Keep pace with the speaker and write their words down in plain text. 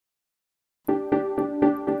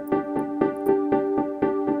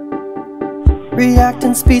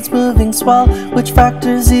Reactant speeds moving swell, which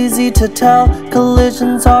factor's easy to tell.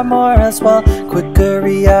 Collisions are more as well, quicker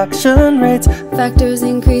reaction rates. Factors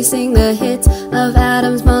increasing the hits of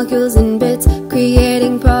atoms, molecules, and bits,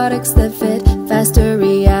 creating products that fit. Faster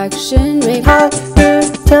reaction rate. Higher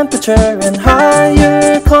temperature and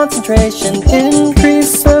higher concentration,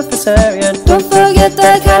 increased surface area. Don't forget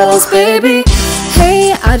that catalyst, baby.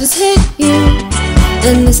 Hey, I just hit you,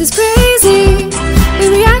 and this is crazy. We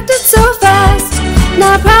reacted so fast.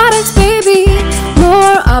 Now products, baby.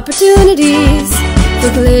 More opportunities for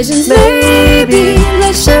collisions, baby.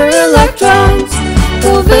 Let's share electrons.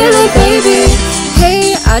 Covalent, baby.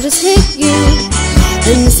 Hey, I just hit you,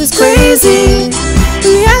 and this is crazy.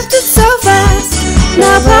 We reacted so fast.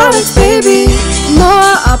 Now products, baby.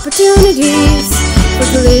 More opportunities for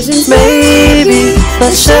collisions, baby.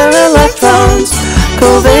 Let's share electrons.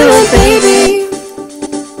 Covalent, baby.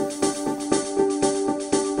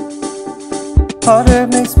 Harder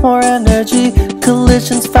makes more energy.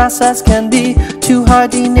 Collisions fast as can be. Too high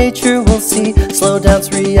denature we'll see. Slow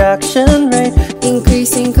down's reaction rate.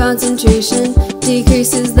 Increasing concentration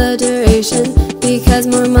decreases the duration, because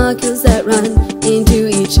more molecules that run into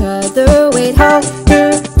each other wait. Higher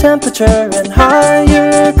temperature and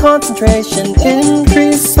higher concentration,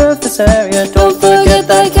 increased surface area. Don't forget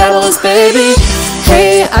that catalyst, baby.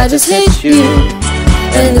 Hey, I just hit you,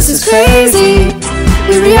 and this is crazy.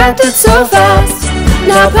 We reacted so fast.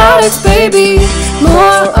 Now products, baby.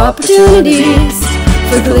 More opportunities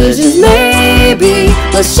for collisions, maybe.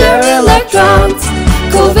 Let's share electrons.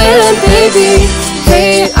 Covalent, baby.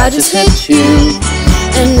 Hey, I just hit you,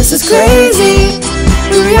 and this is crazy.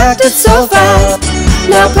 We reacted so fast.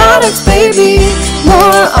 Now products, baby.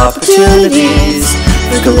 More opportunities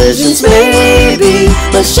for collisions, maybe.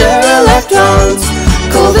 Let's share electrons.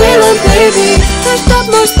 Covalent, baby. Pushed up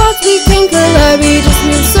more spots we can collide. We just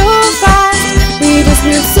move so fast. We just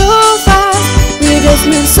move so fast. We just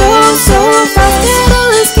move so fast.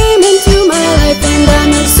 Catalyst came into my life, and I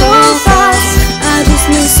move so fast. I just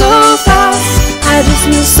move so fast. I just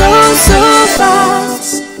move so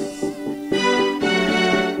fast.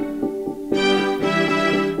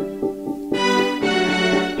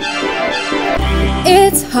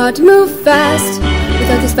 It's hard to move fast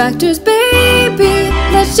without these factors, baby.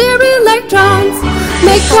 Let's share electrons,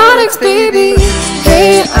 make products, baby.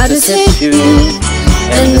 Hey, I just hit you,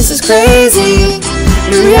 and this is crazy.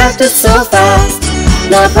 We reacted so fast.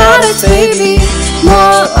 Now products, baby.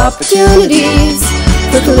 More opportunities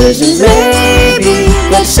for collisions, maybe.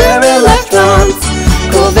 Let's share electrons.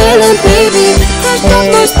 Covalent, baby. Pushed up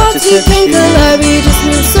more spots we can collide. We just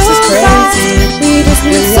move so fast. We just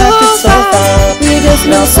move so fast. We just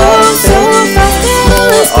move so fast.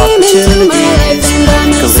 Catalyst came into my life, and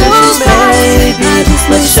I move so fast. I just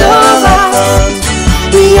move so fast.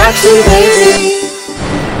 Reaction, baby.